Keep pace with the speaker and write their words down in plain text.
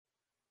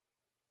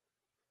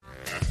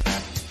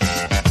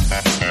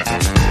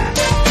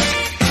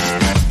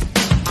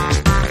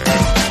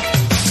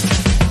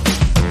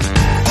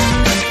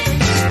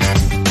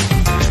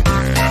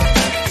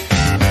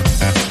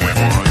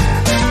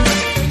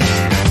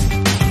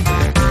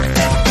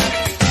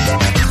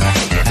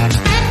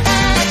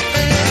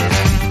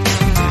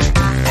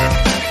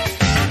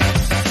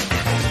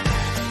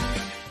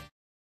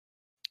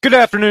Good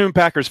afternoon,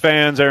 Packers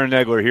fans. Aaron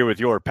Nagler here with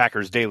your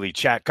Packers Daily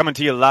Chat, coming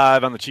to you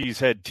live on the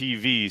Cheesehead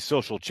TV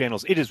social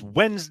channels. It is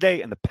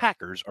Wednesday, and the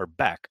Packers are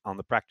back on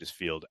the practice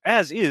field,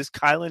 as is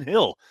Kylin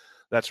Hill.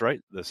 That's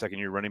right, the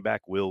second-year running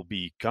back will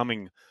be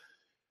coming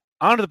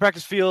onto the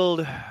practice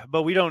field,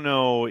 but we don't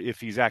know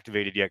if he's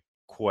activated yet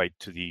quite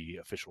to the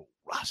official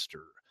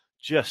roster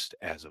just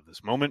as of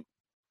this moment.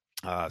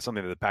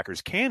 Something that the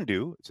Packers can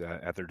do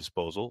at their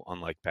disposal,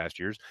 unlike past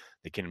years.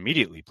 They can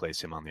immediately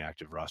place him on the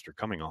active roster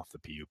coming off the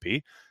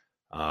PUP.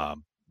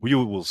 We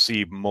will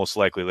see most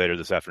likely later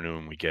this afternoon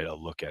when we get a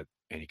look at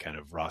any kind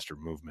of roster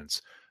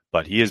movements.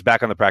 But he is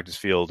back on the practice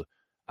field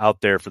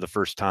out there for the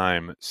first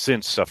time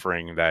since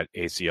suffering that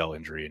ACL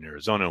injury in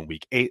Arizona in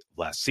Week 8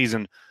 last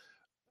season.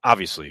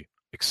 Obviously,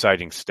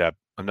 exciting step,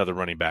 another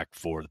running back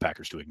for the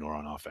Packers to ignore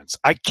on offense.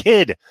 I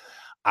kid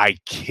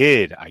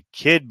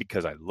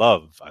because I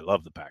love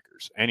the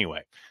Packers.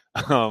 Anyway,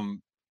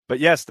 but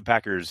yes, the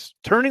Packers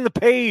turning the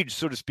page,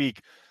 so to speak,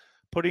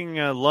 putting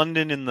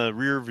London in the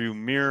rearview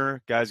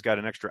mirror. Guys got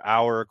an extra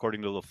hour,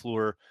 according to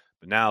LaFleur,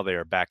 but now they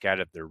are back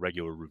at it, their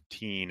regular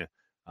routine.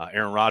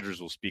 Aaron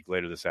Rodgers will speak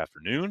later this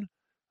afternoon.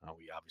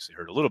 We obviously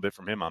heard a little bit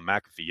from him on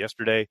McAfee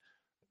yesterday,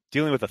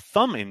 dealing with a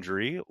thumb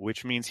injury,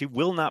 which means he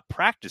will not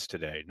practice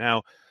today.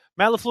 Now,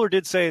 Matt LaFleur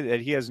did say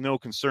that he has no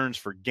concerns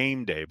for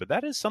game day, but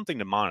that is something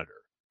to monitor.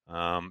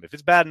 If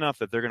it's bad enough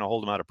that they're going to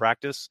hold him out of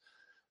practice,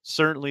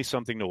 certainly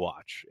something to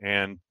watch.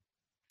 And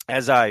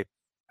as I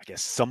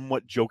guess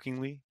somewhat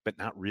jokingly, but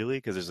not really,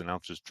 because there's an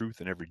ounce's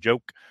truth in every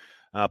joke,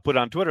 put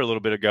on Twitter a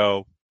little bit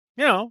ago,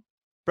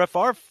 Brett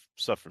Favre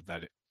suffered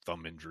that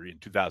thumb injury in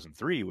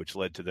 2003, which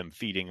led to them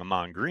feeding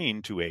Ahman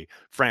Green to a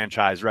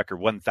franchise record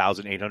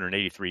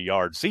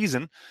 1,883-yard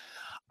season.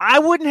 I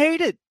wouldn't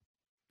hate it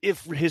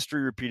if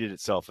history repeated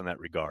itself in that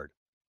regard.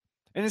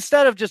 And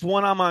instead of just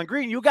one Ahman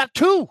Green, you got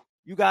two.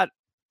 You got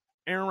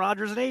Aaron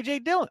Rodgers and A.J.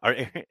 Dillon, or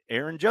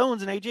Aaron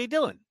Jones and A.J.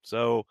 Dillon.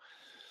 So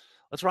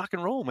let's rock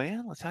and roll,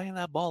 man. Let's hand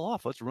that ball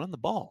off. Let's run the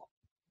ball.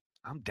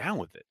 I'm down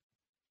with it.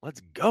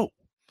 Let's go.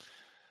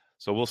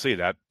 So we'll see.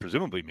 That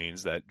presumably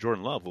means that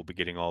Jordan Love will be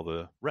getting all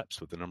the reps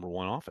with the number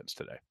one offense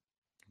today.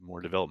 More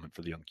development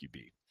for the young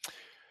QB.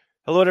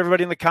 Hello to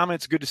everybody in the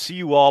comments. Good to see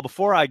you all.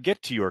 Before I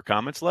get to your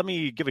comments, let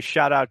me give a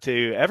shout out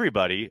to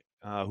everybody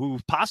who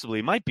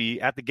possibly might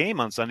be at the game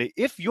on Sunday.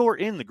 If you're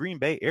in the Green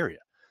Bay area,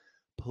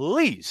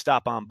 please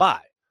stop on by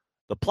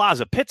the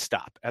Plaza Pit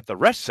Stop at the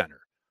Rest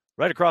Center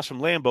right across from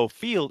Lambeau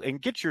Field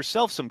and get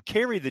yourself some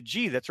Carry the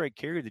G. That's right,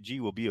 Carry the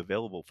G will be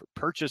available for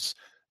purchase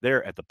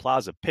there at the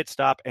Plaza Pit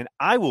Stop, and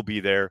I will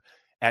be there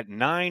at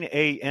 9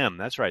 a.m.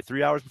 That's right,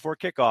 3 hours before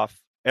kickoff,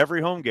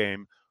 every home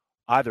game.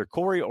 Either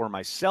Corey or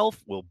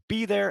myself will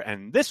be there,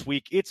 and this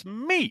week it's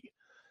me.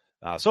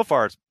 So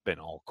far it's been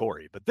all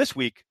Corey, but this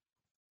week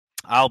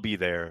I'll be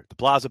there at the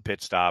Plaza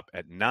Pit Stop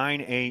at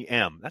 9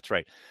 a.m. That's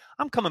right.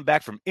 I'm coming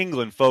back from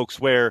England, folks,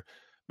 where,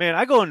 man,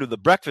 I go into the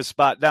breakfast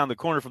spot down the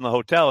corner from the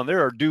hotel, and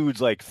there are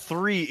dudes like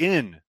 3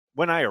 in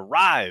when I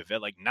arrive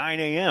at like 9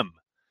 a.m.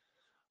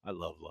 I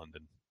love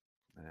London.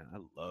 Man, I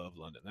love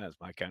London. That is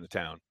my kind of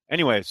town.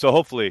 Anyway, so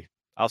hopefully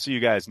I'll see you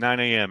guys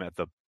 9 a.m. at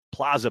the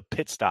Plaza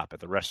Pit Stop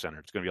at the Rest Center.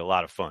 It's going to be a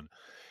lot of fun.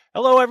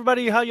 Hello,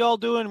 everybody. How y'all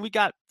doing? We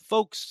got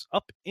folks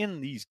up in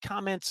these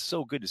comments.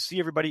 So good to see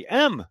everybody.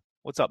 M,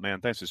 what's up,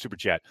 man? Thanks for the super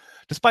chat.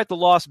 Despite the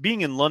loss,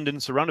 being in London,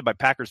 surrounded by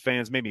Packers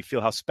fans, made me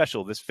feel how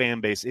special this fan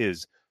base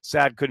is.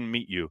 Sad couldn't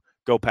meet you.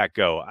 Go, Pack,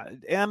 go.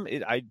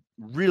 I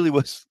really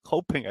was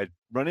hoping I'd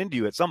run into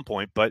you at some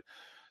point, but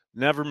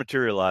never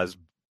materialized.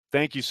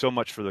 Thank you so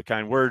much for the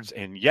kind words.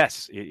 And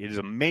yes, it is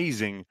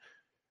amazing.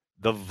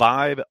 The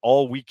vibe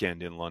all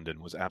weekend in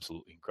London was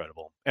absolutely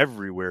incredible.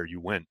 Everywhere you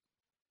went,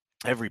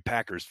 every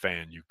Packers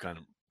fan you kind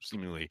of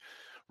seemingly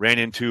ran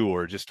into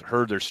or just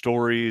heard their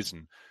stories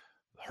and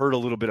heard a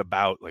little bit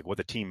about like what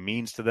the team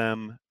means to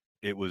them.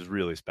 It was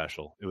really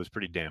special. It was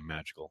pretty damn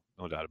magical.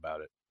 No doubt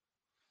about it.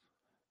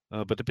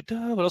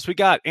 What else we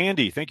got?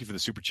 Andy, thank you for the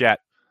super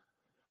chat.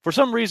 For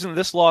some reason,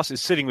 this loss is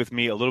sitting with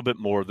me a little bit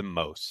more than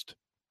most.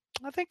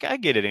 I think I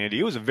get it, Andy.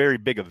 It was a very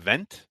big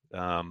event,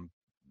 a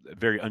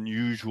very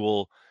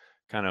unusual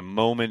kind of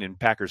moment in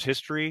Packers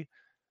history.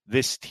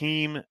 This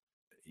team,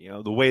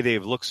 the way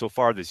they've looked so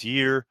far this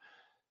year,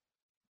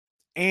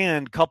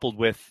 and coupled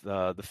with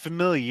the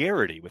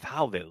familiarity with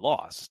how they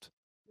lost,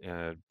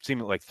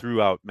 seeming like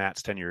throughout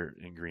Matt's tenure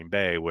in Green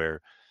Bay,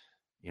 where,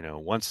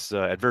 once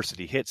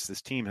adversity hits,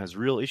 this team has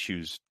real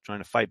issues trying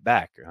to fight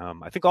back.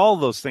 I think all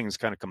of those things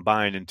kind of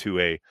combine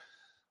into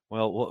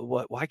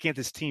why can't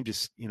this team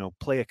just,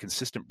 play a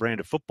consistent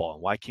brand of football?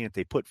 And why can't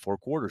they put 4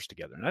 quarters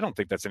together? And I don't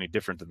think that's any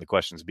different than the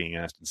questions being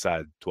asked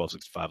inside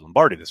 1265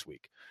 Lombardi this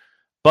week.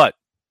 But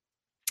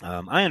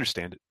I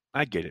understand it.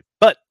 I get it.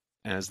 But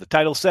as the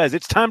title says,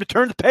 it's time to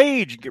turn the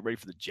page and get ready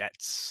for the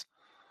Jets.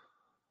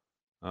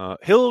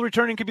 Hill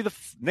returning could be the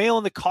nail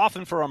in the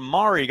coffin for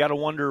Amari. Got to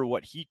wonder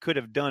what he could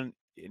have done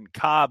in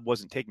Cobb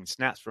wasn't taking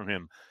snaps from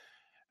him.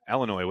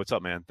 Illinois, what's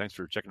up, man? Thanks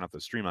for checking out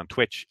the stream on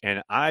Twitch.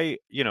 And I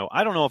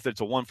don't know if it's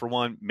a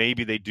 1-for-1.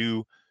 Maybe they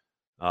do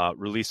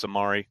release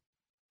Amari,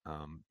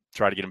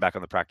 try to get him back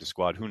on the practice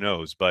squad. Who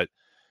knows? But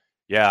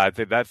Yeah, I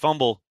think that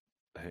fumble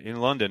in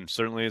London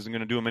certainly isn't going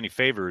to do him any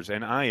favors.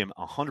 And I am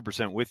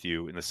 100% with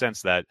you in the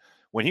sense that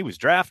when he was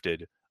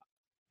drafted,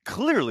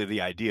 clearly the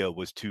idea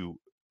was to,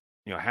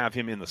 have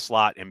him in the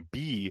slot and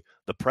be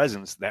the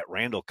presence that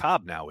Randall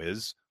Cobb now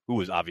is, who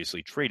was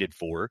obviously traded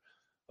for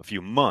a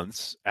few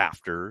months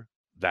after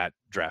that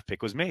draft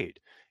pick was made.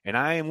 And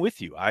I am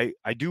with you. I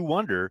do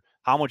wonder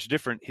how much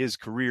different his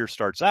career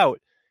starts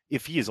out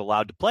if he is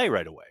allowed to play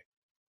right away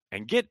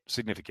and get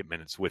significant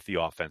minutes with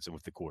the offense and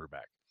with the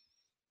quarterback.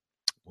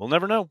 We'll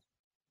never know.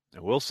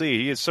 And we'll see.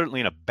 He is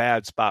certainly in a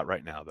bad spot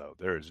right now, though.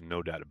 There is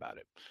no doubt about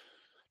it.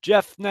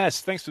 Jeff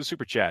Ness, thanks for the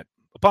super chat.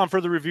 Upon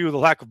further review, the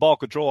lack of ball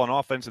control on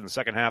offense in the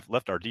second half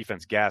left our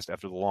defense gassed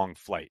after the long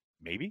flight.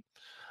 Maybe.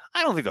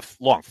 I don't think the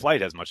long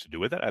flight has much to do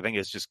with it. I think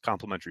it's just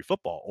complimentary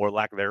football or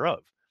lack thereof.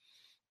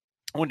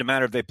 It wouldn't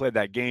matter if they played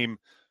that game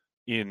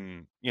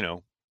in,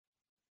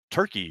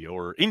 Turkey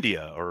or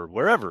India or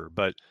wherever,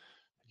 but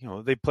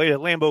they played at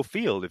Lambeau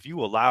Field. If you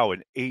allow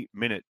an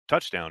 8-minute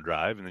touchdown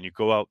drive and then you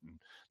go out and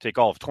take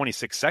all of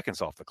 26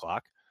 seconds off the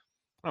clock,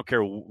 I don't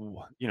care,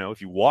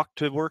 if you walked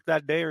to work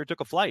that day or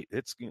took a flight,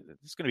 it's going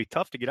to be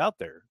tough to get out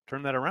there,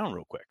 turn that around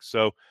real quick.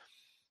 So,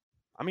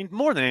 I mean,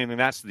 more than anything,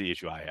 that's the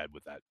issue I had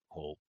with that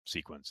whole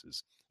sequence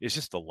is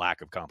just the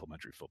lack of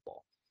complementary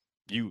football.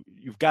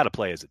 You've got to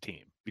play as a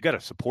team. You got to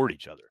support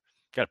each other.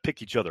 You got to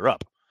pick each other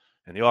up.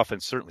 And the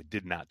offense certainly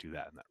did not do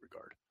that in that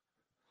regard.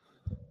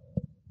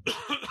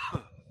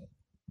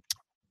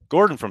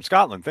 Gordon from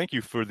Scotland, thank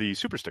you for the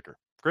super sticker.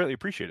 Greatly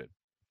appreciated.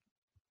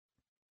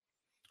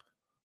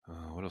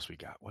 What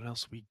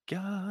else we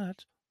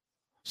got?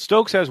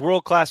 Stokes has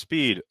world-class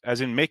speed,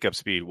 as in makeup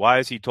speed. Why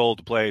is he told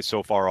to play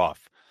so far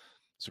off?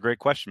 It's a great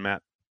question,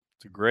 Matt.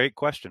 It's a great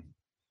question.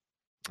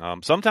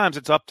 Sometimes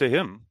it's up to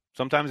him.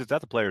 Sometimes it's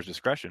at the player's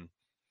discretion.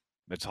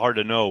 It's hard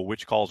to know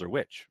which calls are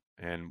which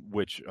and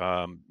which,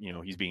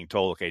 he's being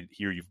told, okay,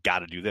 here you've got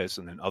to do this.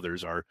 And then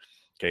others are,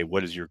 okay,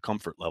 what is your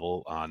comfort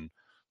level on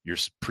your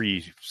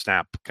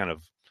pre-snap kind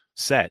of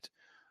set?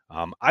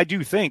 I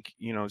do think,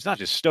 it's not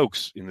just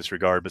Stokes in this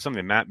regard, but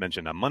something Matt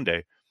mentioned on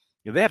Monday.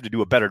 They have to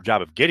do a better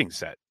job of getting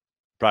set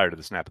prior to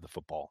the snap of the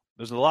football.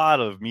 There's a lot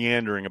of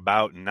meandering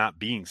about and not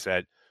being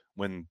set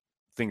when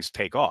things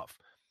take off.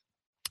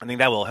 I think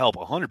that will help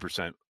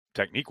 100%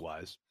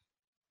 technique-wise.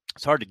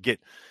 It's hard to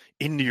get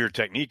into your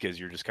technique as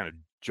you're just kind of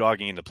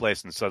jogging into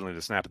place and suddenly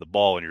the snap of the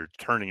ball and you're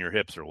turning your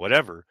hips or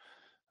whatever.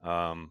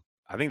 I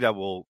think that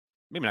will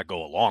maybe not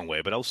go a long way,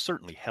 but it'll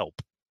certainly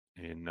help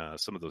in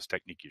some of those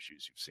technique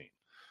issues you've seen.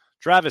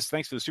 Travis,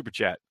 thanks for the super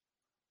chat.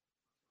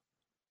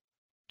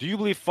 Do you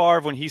believe Favre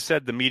when he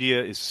said the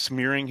media is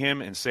smearing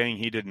him and saying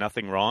he did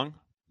nothing wrong?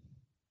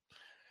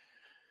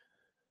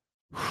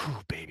 Whew,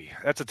 baby,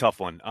 that's a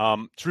tough one.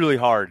 It's really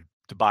hard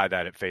to buy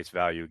that at face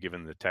value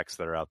given the texts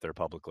that are out there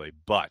publicly.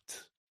 But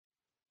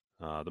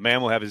the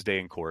man will have his day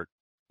in court.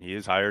 He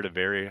has hired a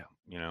very,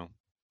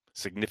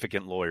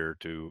 significant lawyer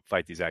to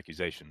fight these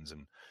accusations.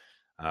 And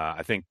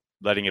I think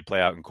letting it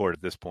play out in court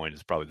at this point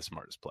is probably the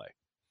smartest play.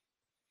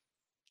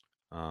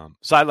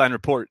 Sideline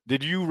report.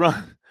 Did your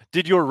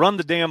Run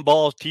the Damn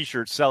Ball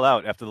t-shirt sell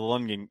out after the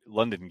London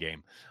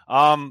game?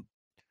 I don't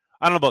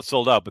know about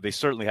sold out, but they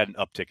certainly had an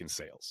uptick in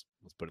sales.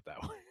 Let's put it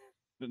that way.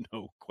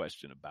 No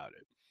question about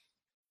it.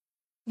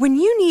 When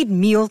you need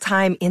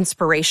mealtime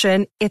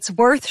inspiration, it's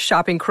worth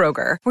shopping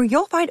Kroger, where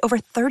you'll find over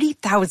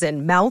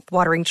 30,000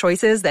 mouth-watering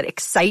choices that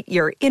excite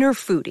your inner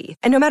foodie.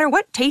 And no matter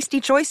what tasty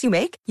choice you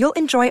make, you'll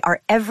enjoy our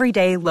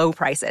everyday low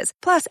prices,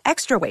 plus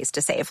extra ways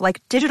to save,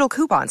 like digital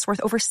coupons worth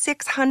over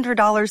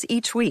 $600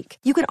 each week.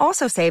 You can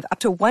also save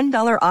up to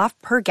 $1 off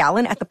per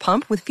gallon at the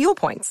pump with fuel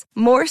points.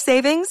 More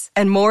savings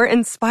and more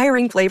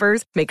inspiring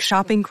flavors make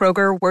shopping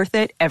Kroger worth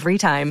it every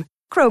time.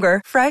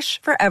 Kroger,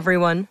 fresh for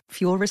everyone.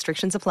 Fuel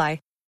restrictions apply.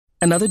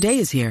 Another day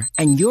is here,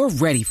 and you're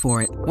ready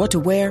for it. What to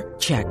wear?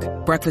 Check.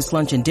 Breakfast,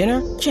 lunch, and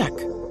dinner? Check.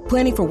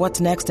 Planning for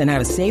what's next and how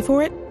to save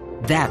for it?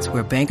 That's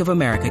where Bank of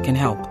America can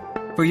help.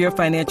 For your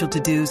financial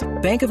to-dos,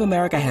 Bank of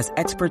America has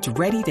experts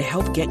ready to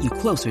help get you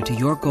closer to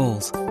your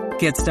goals.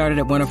 Get started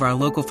at one of our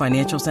local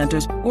financial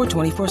centers or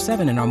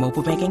 24/7 in our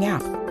mobile banking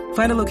app.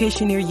 Find a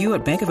location near you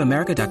at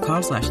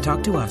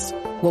bankofamerica.com/talktous.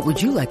 What would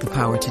you like the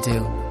power to do?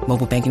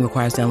 Mobile banking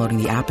requires downloading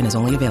the app and is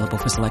only available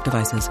for select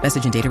devices.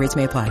 Message and data rates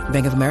may apply.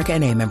 Bank of America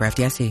NA, member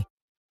FDIC.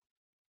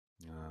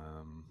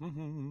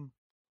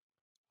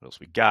 What else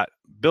we got?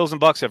 Bills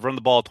and Bucks have run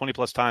the ball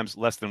 20-plus times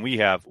less than we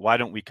have. Why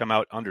don't we come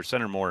out under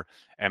center more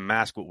and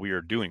mask what we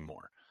are doing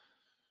more?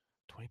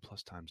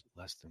 20-plus times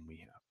less than we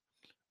have.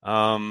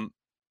 A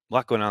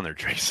lot going on there,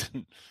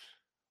 Jason.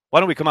 Why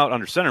don't we come out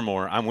under center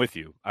more? I'm with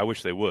you. I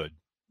wish they would.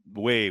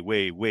 Way,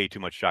 way, way too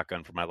much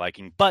shotgun for my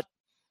liking. But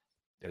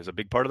it is a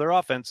big part of their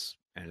offense,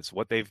 and it's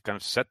what they've kind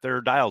of set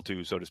their dial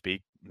to, so to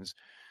speak. The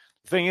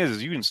thing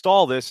is you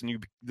install this,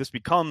 and this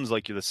becomes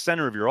like you're the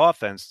center of your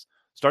offense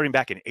starting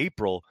back in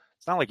April.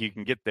 It's not like you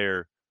can get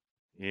there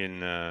in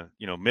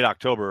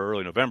mid-October or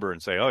early November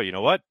and say, oh, you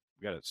know what?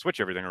 We got to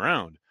switch everything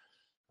around.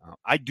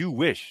 I do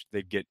wish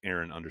they'd get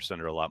Aaron under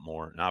center a lot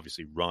more and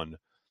obviously run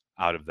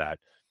out of that.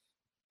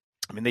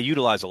 I mean, they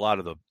utilize a lot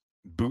of the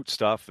boot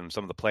stuff and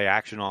some of the play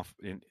action off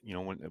in,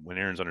 when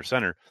Aaron's under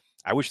center.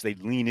 I wish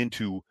they'd lean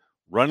into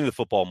running the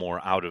football more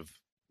out of,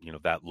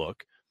 that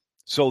look.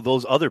 So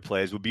those other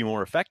plays would be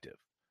more effective.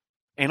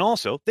 And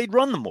also they'd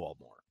run the ball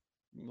more.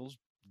 They'll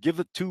give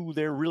it to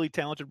their really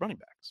talented running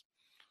backs.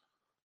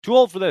 Too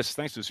old for this.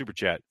 Thanks to the super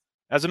chat.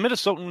 As a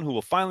Minnesotan who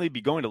will finally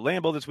be going to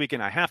Lambeau this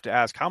weekend, I have to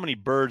ask, how many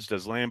birds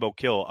does Lambeau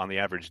kill on the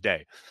average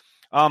day?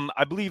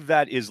 I believe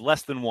that is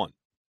less than one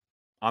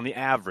on the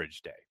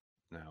average day.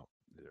 Now,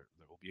 there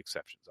will be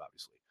exceptions,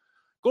 obviously.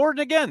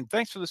 Gordon, again,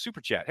 thanks for the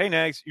super chat. Hey,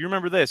 Nags, you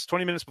remember this?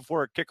 20 minutes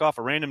before kickoff,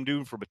 a random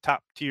dude from a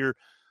top tier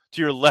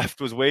to your left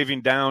was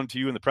waving down to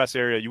you in the press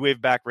area. You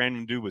waved back.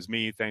 Random dude was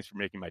me. Thanks for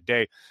making my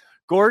day.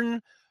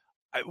 Gordon,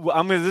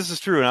 this is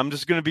true, and I'm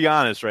just going to be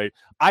honest, right?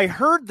 I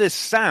heard this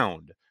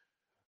sound,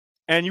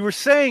 and you were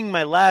saying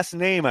my last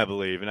name, I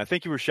believe, and I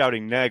think you were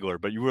shouting Nagler,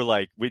 but you were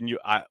like,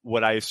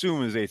 what I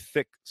assume is a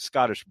thick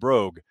Scottish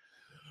brogue,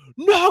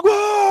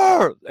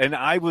 Nagler! And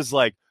I was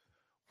like,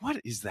 what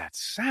is that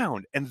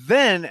sound? And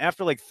then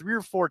after like 3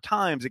 or 4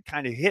 times, it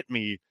kind of hit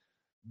me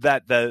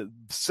that the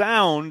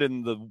sound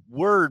and the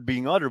word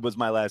being uttered was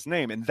my last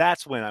name. And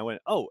that's when I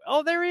went,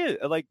 oh, there he is.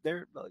 Like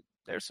there's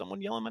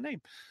someone yelling my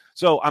name.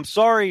 So I'm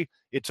sorry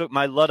it took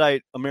my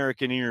Luddite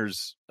American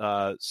ears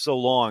so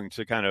long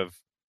to kind of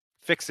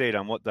fixate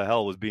on what the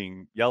hell was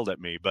being yelled at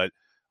me. But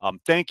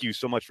thank you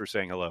so much for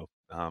saying hello.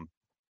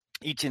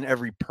 Each and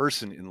every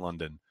person in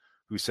London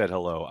who said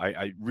hello.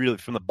 I really,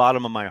 from the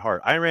bottom of my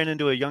heart, I ran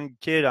into a young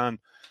kid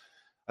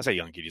I say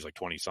young kid, he's like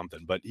 20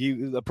 something, but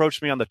he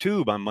approached me on the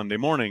tube on Monday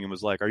morning and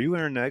was like, are you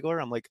Aaron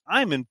Nagler? I'm like,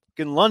 I'm in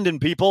London,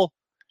 people.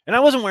 And I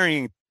wasn't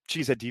wearing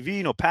Cheesehead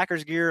TV, no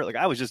Packers gear. Like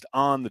I was just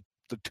on the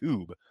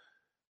tube.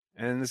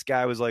 And this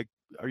guy was like,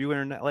 are you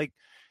Aaron? Like,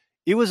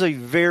 it was a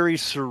very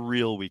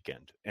surreal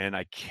weekend. And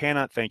I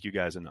cannot thank you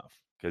guys enough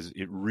because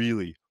it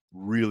really,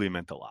 really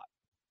meant a lot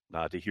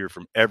to hear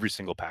from every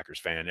single Packers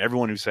fan,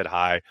 everyone who said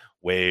hi,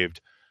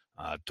 waved,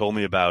 told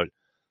me about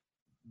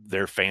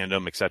their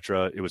fandom,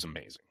 etc. It was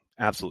amazing.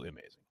 Absolutely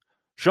amazing.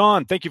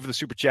 Sean, thank you for the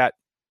super chat.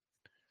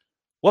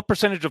 What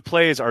percentage of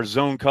plays are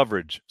zone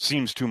coverage?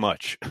 Seems too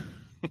much.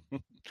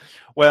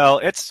 Well,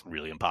 it's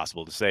really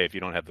impossible to say if you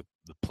don't have the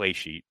play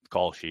sheet,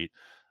 call sheet.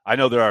 I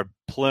know there are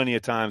plenty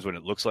of times when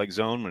it looks like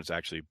zone, when it's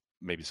actually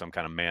maybe some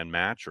kind of man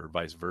match or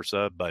vice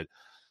versa. But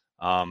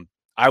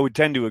I would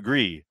tend to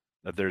agree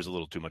that there's a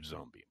little too much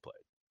zone being played.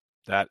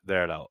 That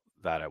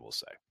I will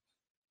say.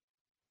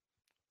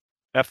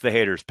 F the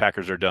haters.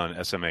 Packers are done.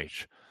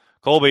 SMH.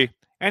 Colby,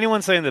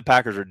 anyone saying the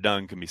Packers are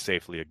done can be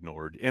safely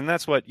ignored. And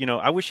that's what,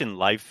 I wish in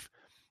life,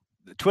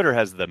 Twitter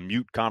has the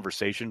mute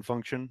conversation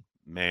function.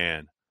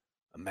 Man,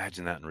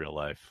 imagine that in real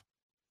life.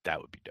 That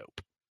would be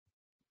dope.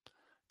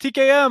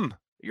 TKM,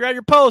 you're at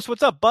your post.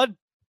 What's up, bud?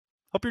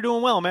 Hope you're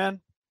doing well, man.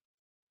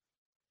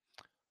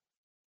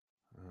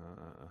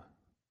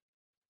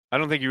 I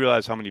don't think you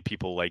realize how many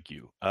people like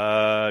you.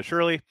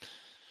 Shirley,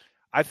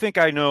 I think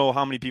I know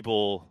how many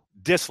people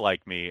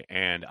dislike me,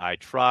 and I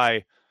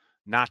try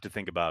not to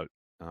think about,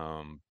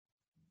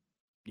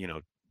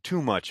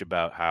 too much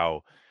about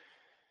how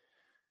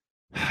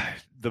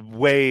the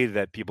way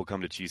that people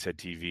come to Cheesehead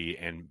TV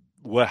and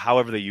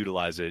however they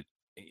utilize it.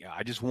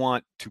 I just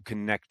want to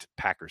connect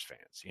Packers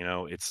fans.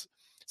 It's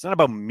not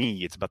about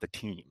me. It's about the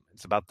team.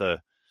 It's about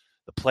the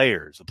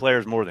players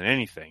more than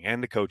anything,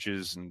 and the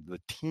coaches and the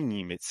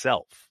team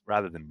itself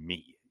rather than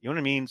me. You know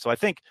what I mean? So I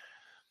think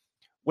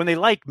when they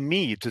like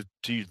me, to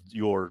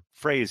your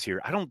phrase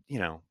here, I don't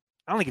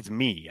think it's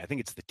me. I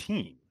think it's the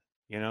team.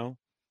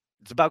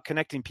 It's about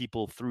connecting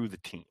people through the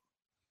team.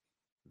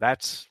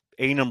 That's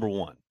number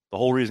one. The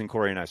whole reason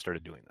Corey and I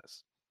started doing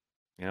this.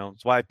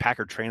 It's why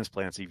Packer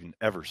Transplants even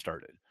ever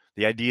started.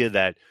 The idea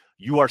that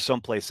you are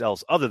someplace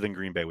else other than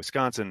Green Bay,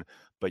 Wisconsin,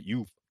 but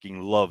you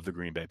fucking love the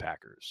Green Bay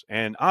Packers.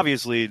 And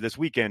obviously this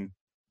weekend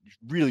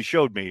really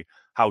showed me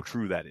how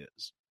true that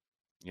is.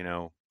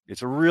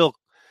 It's a real,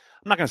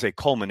 I'm not going to say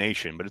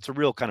culmination, but it's a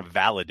real kind of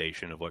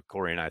validation of what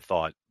Corey and I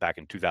thought back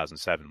in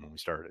 2007 when we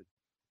started.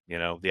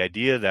 The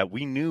idea that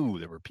we knew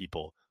there were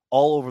people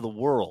all over the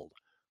world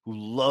who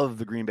love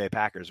the Green Bay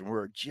Packers and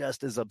were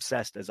just as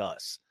obsessed as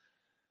us.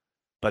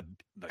 But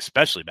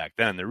especially back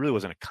then, there really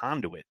wasn't a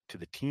conduit to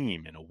the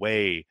team in a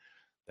way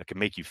that could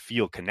make you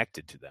feel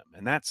connected to them.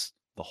 And that's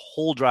the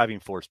whole driving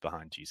force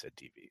behind Cheesehead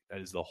TV. That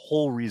is the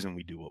whole reason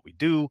we do what we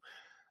do.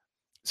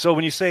 So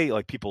when you say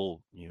like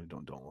people,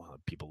 don't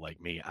want people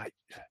like me,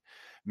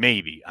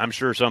 I'm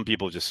sure some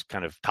people just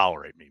kind of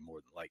tolerate me more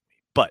than like me,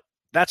 but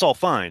that's all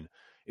fine.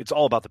 It's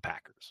all about the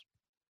Packers.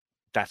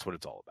 That's what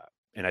it's all about.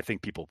 And I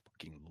think people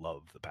fucking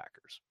love the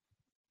Packers.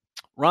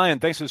 Ryan,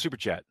 thanks for the super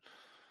chat.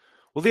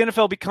 Will the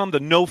NFL become the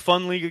no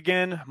fun league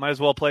again? Might as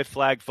well play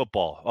flag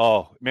football.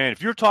 Oh, man,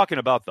 if you're talking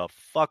about the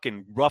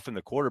fucking roughing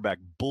the quarterback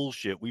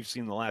bullshit we've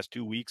seen the last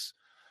 2 weeks,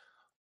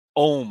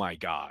 oh my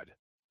God.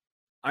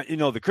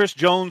 The Chris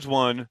Jones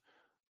one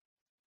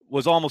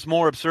was almost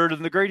more absurd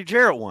than the Grady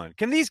Jarrett one.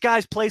 Can these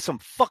guys play some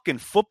fucking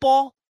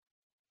football?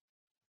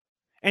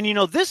 And,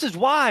 this is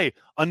why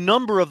a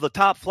number of the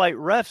top flight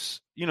refs,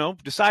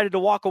 decided to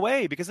walk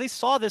away because they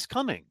saw this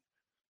coming.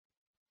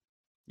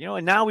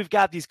 And now we've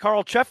got these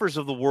Carl Cheffers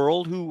of the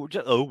world who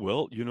just,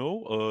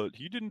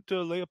 he didn't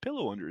lay a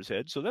pillow under his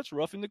head, so that's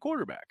roughing the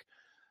quarterback.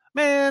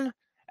 Man,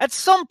 at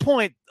some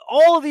point,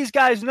 all of these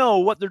guys know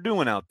what they're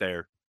doing out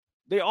there.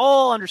 They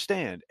all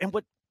understand. And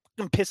what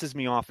pisses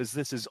me off is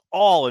this is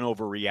all an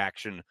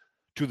overreaction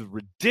to the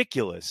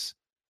ridiculous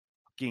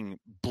fucking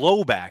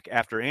blowback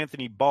after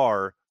Anthony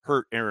Barr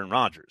hurt Aaron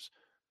Rodgers,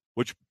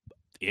 which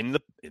in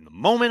the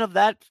moment of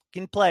that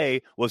fucking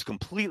play was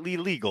completely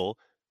legal,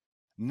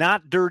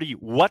 not dirty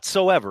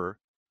whatsoever.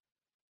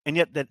 And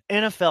yet the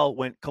NFL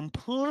went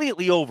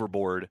completely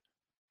overboard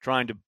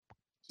trying to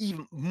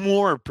even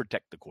more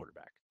protect the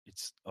quarterback.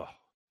 It's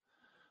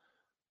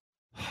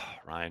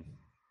Ryan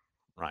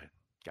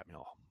got me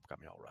all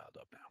riled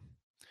up now.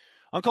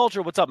 On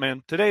Culture, what's up,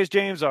 man? Today's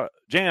jams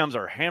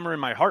are Hammering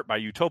My Heart by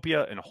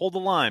Utopia and Hold the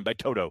Line by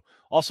Toto.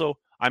 Also,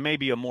 I may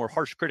be a more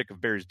harsh critic of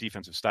Barry's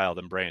defensive style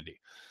than Brandy.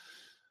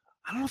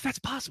 I don't know if that's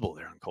possible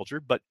there on Culture,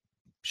 but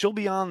she'll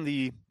be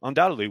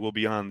undoubtedly will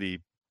be on the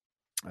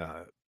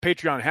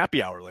Patreon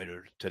happy hour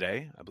later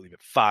today. I believe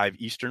at 5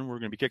 Eastern we're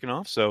going to be kicking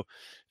off. So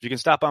if you can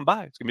stop on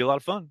by, it's going to be a lot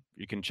of fun.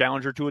 You can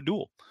challenge her to a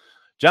duel.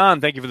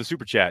 John, thank you for the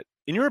super chat.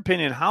 In your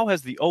opinion, how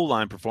has the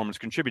O-line performance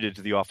contributed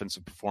to the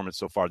offensive performance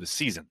so far this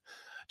season?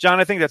 John,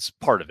 I think that's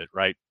part of it,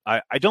 right?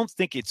 I don't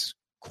think it's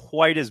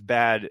quite as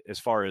bad as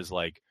far as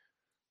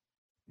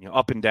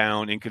up and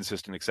down,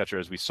 inconsistent, et cetera,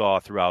 as we saw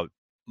throughout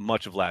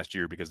much of last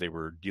year because they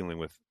were dealing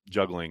with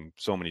juggling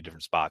so many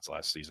different spots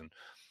last season.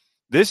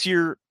 This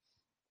year,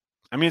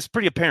 it's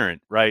pretty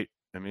apparent, right?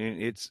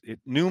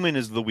 Newman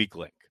is the weak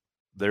link.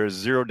 There is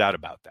zero doubt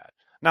about that.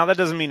 Now, that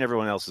doesn't mean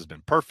everyone else has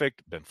been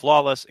perfect, been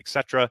flawless,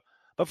 etc.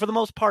 But for the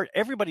most part,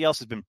 everybody else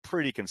has been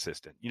pretty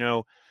consistent.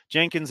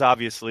 Jenkins,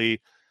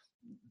 obviously,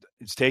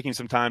 it's taking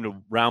some time to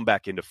round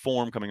back into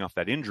form coming off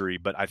that injury.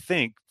 But I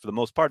think for the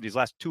most part, these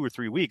last 2 or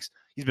 3 weeks,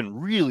 he's been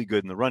really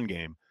good in the run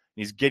game. And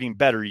he's getting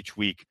better each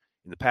week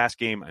in the pass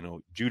game. I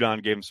know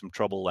Judon gave him some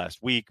trouble last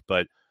week,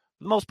 but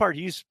for the most part,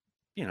 he's,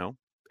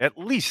 at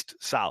least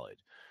solid.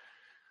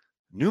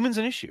 Newman's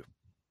an issue.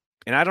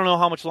 And I don't know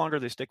how much longer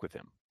they stick with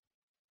him.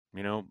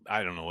 I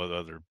don't know what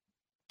other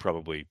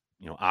probably,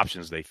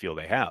 options they feel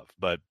they have.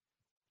 But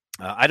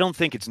I don't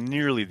think it's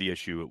nearly the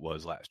issue it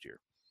was last year.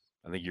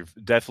 I think you're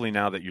definitely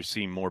now that you're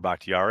seeing more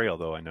Bakhtiari,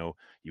 although I know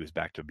he was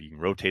back to being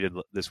rotated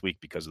this week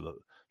because of the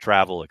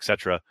travel,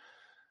 etc.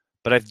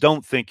 But I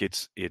don't think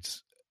it's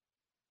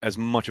as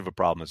much of a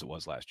problem as it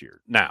was last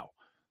year. Now,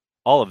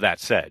 all of that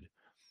said,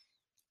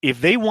 if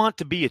they want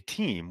to be a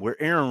team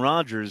where Aaron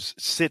Rodgers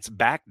sits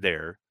back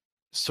there,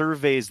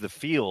 surveys the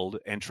field,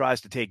 and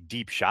tries to take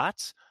deep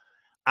shots,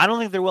 I don't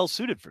think they're well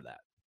suited for that.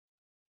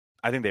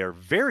 I think they are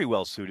very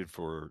well suited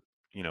for,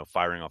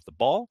 firing off the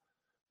ball,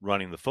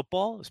 running the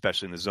football,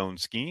 especially in the zone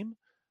scheme,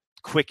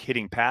 quick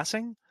hitting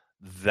passing.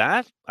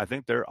 That I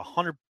think they're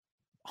 100%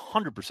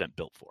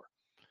 built for.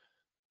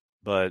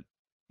 But,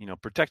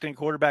 protecting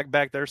quarterback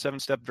back there,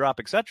 7-step drop,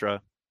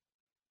 etc.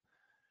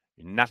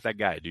 You're not that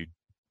guy, dude.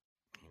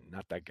 You're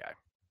not that guy.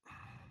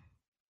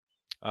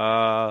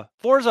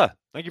 Forza,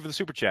 thank you for the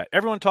super chat.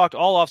 Everyone talked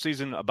all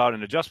offseason about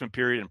an adjustment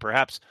period and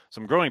perhaps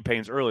some growing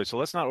pains early, so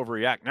let's not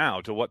overreact now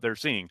to what they're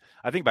seeing.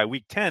 I think by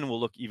week 10 we'll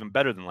look even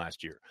better than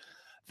last year.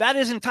 That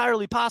is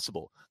entirely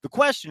possible. The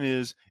question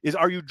is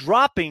are you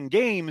dropping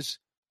games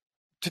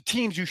to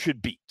teams you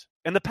should beat?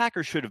 And the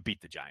Packers should have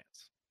beat the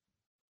Giants.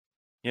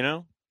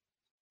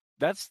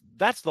 That's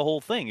the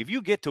whole thing. If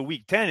you get to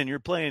week 10 and you're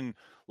playing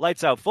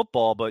lights out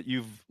football, but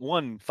you've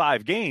won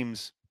 5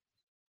 games,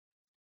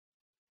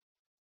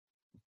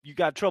 you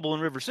got trouble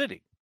in River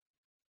City.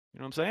 You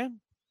know what I'm saying?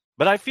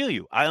 But I feel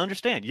you. I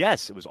understand.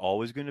 Yes, it was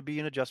always going to be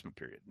an adjustment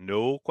period.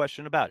 No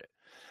question about it.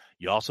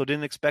 You also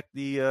didn't expect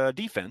the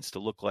defense to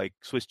look like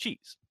Swiss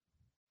cheese.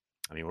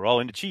 We're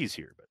all into cheese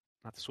here, but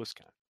not the Swiss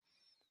kind.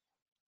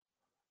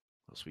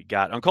 What else we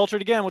got?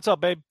 Uncultured again. What's up,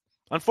 babe?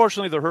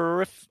 Unfortunately,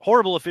 the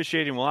horrible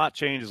officiating will not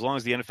change as long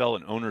as the NFL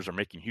and owners are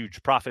making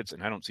huge profits,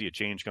 and I don't see a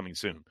change coming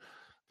soon.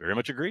 Very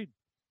much agreed.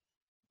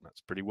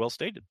 That's pretty well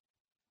stated.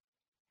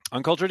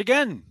 Uncultured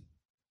again.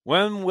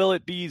 When will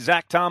it be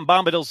Zach Tom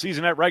Bombadil's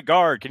season at right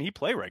guard? Can he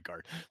play right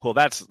guard? Well,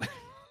 that's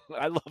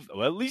I love.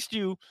 Well, at least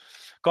you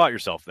caught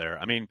yourself there.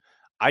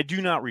 I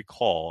do not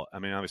recall.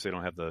 Obviously, I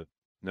don't have the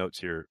notes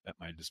here at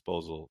my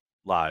disposal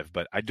live,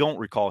 but I don't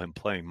recall him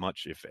playing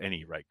much, if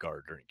any, right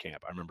guard during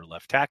camp. I remember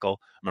left tackle.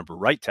 I remember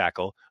right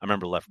tackle. I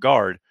remember left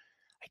guard.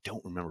 I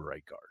don't remember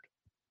right guard.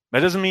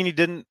 That doesn't mean he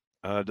didn't.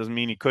 Doesn't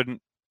mean he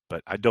couldn't.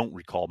 But I don't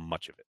recall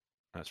much of it.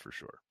 That's for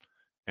sure.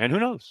 And who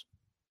knows?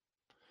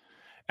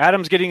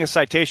 Adam's getting a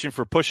citation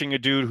for pushing a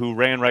dude who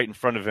ran right in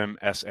front of him,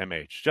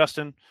 SMH.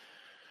 Justin,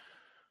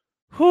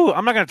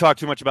 I'm not going to talk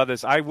too much about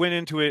this. I went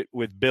into it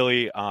with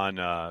Billy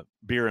on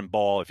Beer and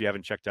Ball. If you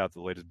haven't checked out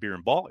the latest Beer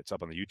and Ball, it's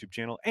up on the YouTube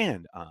channel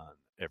and on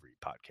every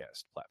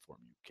podcast platform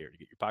you care to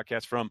get your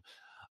podcast from.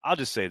 I'll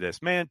just say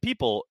this, man,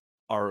 people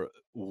are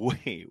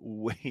way,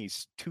 way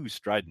too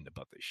strident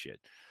about this shit.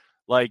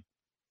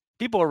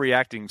 People are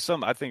reacting.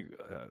 I think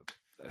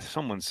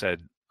someone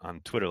said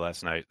on Twitter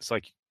last night, it's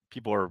like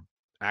people are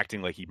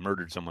acting like he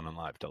murdered someone on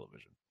live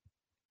television.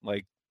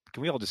 Like,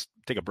 can we all just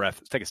take a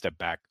breath, take a step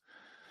back?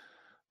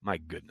 My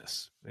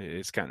goodness,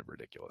 it's kind of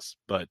ridiculous.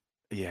 But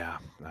yeah,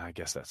 I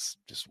guess that's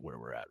just where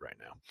we're at right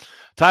now.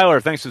 Tyler,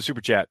 thanks for the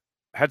super chat.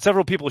 Had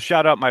several people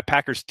shout out my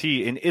Packers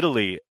tee in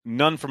Italy.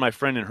 None for my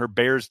friend and her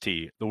Bears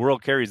tee. The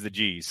world carries the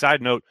G.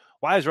 Side note,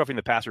 why is roughing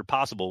the passer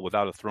possible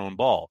without a thrown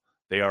ball?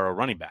 They are a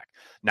running back.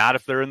 Not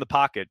if they're in the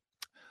pocket.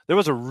 There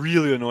was a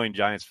really annoying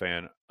Giants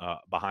fan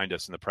behind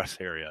us in the press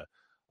area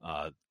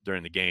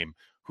during the game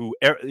who,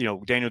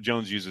 Daniel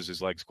Jones uses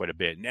his legs quite a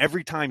bit. And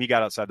every time he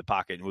got outside the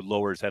pocket and would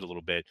lower his head a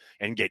little bit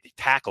and get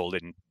tackled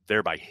and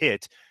thereby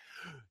hit,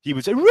 he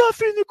would say,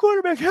 roughing the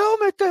quarterback,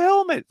 helmet to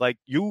helmet. Like,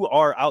 you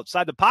are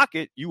outside the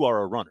pocket, you are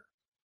a runner.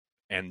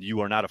 And you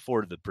are not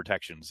afforded the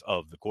protections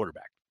of the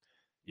quarterback.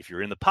 If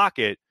you're in the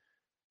pocket,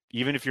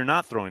 even if you're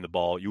not throwing the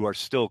ball, you are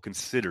still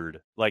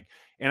considered like,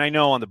 and I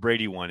know on the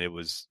Brady one, it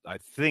was, I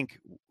can't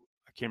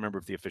remember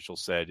if the official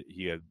said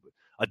he had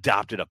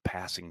adopted a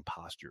passing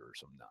posture or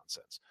some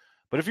nonsense.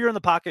 But if you're in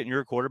the pocket and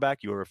you're a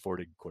quarterback, you are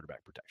afforded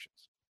quarterback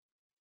protections,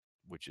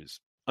 which is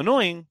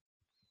annoying.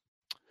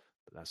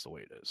 That's the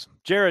way it is.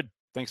 Jared,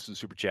 thanks for the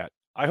super chat.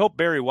 I hope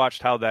Barry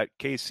watched how that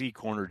KC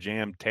corner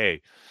jammed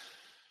Tay.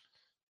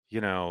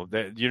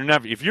 That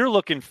if you're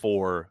looking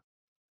for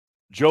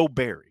Joe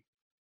Barry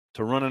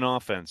to run an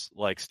offense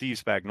like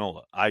Steve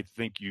Spagnuolo, I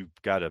think you've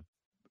got to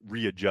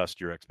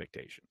readjust your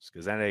expectations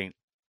because that ain't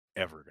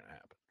ever going to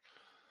happen.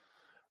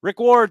 Rick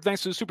Ward,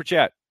 thanks for the super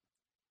chat.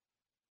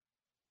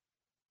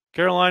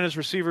 Carolina's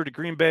receiver to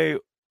Green Bay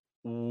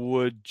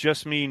would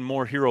just mean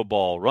more hero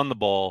ball, run the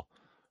ball.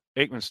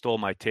 Aikman stole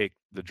my take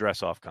the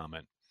dress off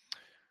comment.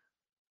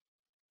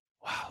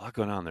 Wow, a lot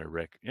going on there,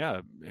 Rick.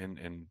 Yeah,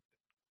 and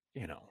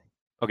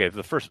okay,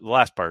 the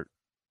last part,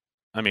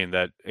 I mean,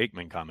 that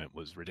Aikman comment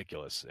was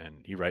ridiculous, and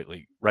he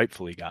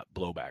rightfully got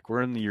blowback.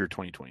 We're in the year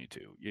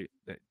 2022.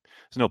 There's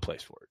no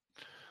place for it.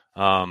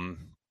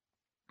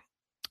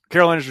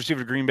 Carolina's receiver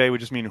to Green Bay would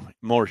just mean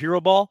more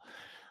hero ball.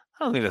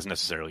 I don't think that's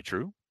necessarily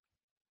true.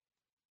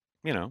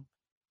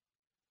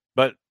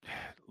 But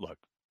look,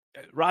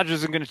 Rodgers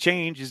isn't going to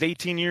change. He's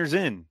 18 years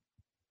in.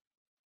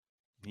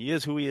 He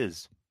is who he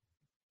is.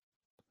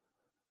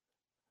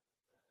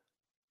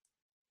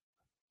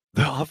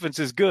 The offense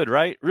is good,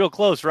 right? Real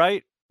close,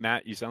 right?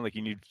 Matt, you sound like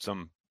you need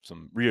some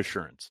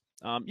reassurance.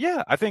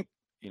 Yeah, I think,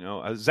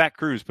 Zach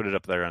Cruz put it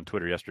up there on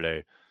Twitter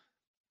yesterday.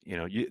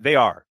 They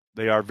are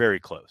very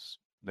close.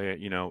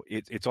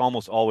 It's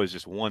almost always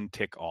just one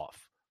tick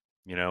off.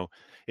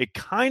 It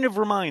kind of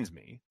reminds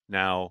me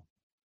now,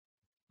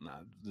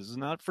 this is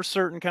not for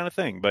certain kind of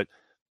thing, but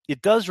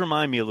it does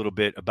remind me a little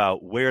bit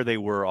about where they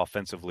were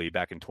offensively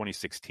back in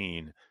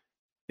 2016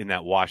 in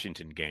that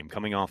Washington game,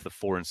 coming off the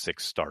 4-6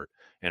 start,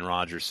 and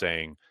Rodgers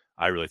saying,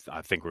 I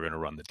think we're going to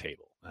run the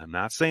table. I'm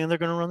not saying they're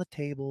going to run the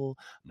table.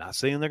 I'm not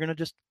saying they're going to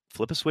just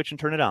flip a switch and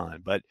turn it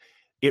on, but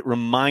it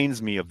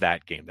reminds me of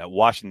that game, that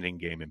Washington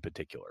game in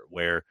particular,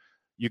 where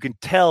you can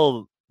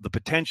tell the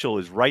potential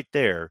is right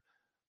there.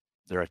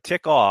 They're a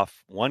tick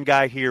off, one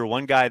guy here,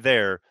 one guy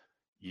there.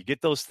 You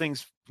get those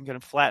things kind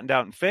of flattened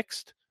out and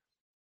fixed,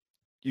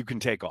 you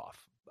can take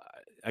off.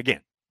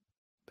 Again,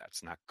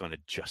 that's not going to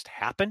just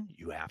happen.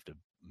 You have to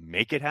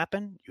make it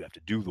happen. You have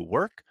to do the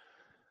work.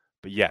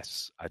 But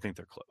yes, I think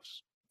they're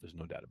close. There's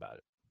no doubt about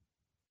it.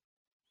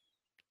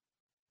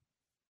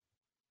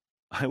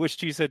 I wish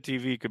Cheesehead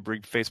TV could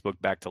bring Facebook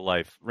back to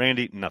life.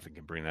 Randy, nothing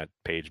can bring that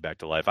page back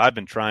to life. I've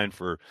been trying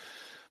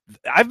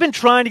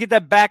to get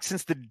that back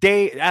since the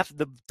day after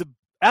the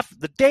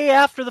day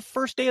after the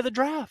first day of the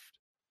draft.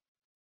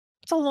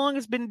 That's how long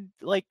it's been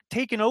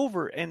taken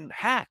over and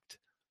hacked.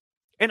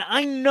 And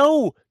I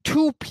know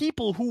two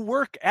people who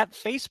work at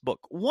Facebook,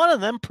 one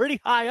of them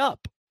pretty high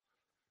up,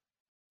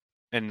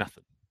 and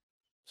nothing.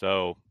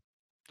 So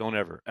don't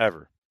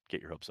ever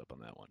get your hopes up on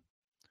that one.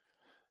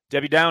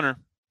 Debbie Downer,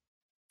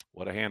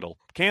 what a handle.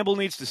 Campbell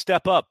needs to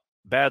step up.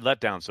 Bad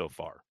letdown so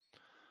far.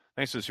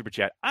 Thanks for the super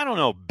chat. I don't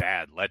know,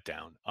 bad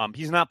letdown.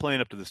 He's not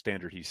playing up to the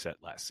standard he set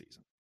last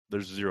season.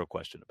 There's zero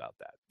question about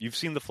that. You've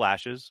seen the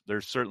flashes.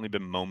 There's certainly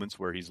been moments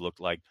where he's looked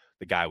like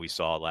the guy we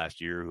saw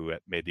last year who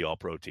made the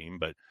All-Pro team,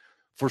 but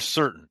for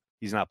certain,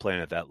 he's not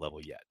playing at that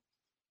level yet.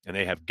 And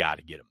they have got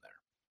to get him there.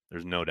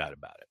 There's no doubt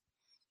about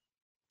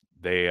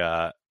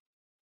it.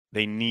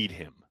 They need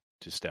him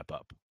to step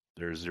up.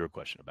 There's zero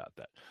question about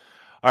that.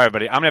 All right,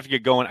 buddy, I'm going to have to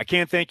get going. I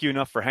can't thank you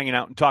enough for hanging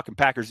out and talking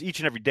Packers each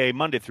and every day,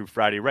 Monday through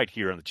Friday, right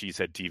here on the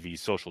Cheesehead TV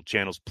social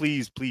channels.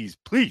 Please, please,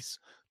 please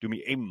do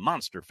me a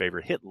monster favor.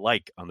 Hit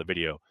like on the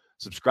video,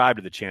 subscribe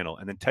to the channel,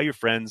 and then tell your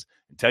friends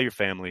and tell your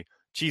family.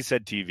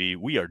 Cheesehead TV,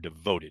 we are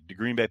devoted to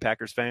Green Bay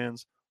Packers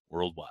fans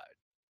worldwide.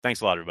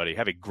 Thanks a lot, everybody.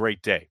 Have a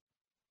great day.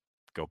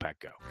 Go Pack,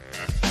 go.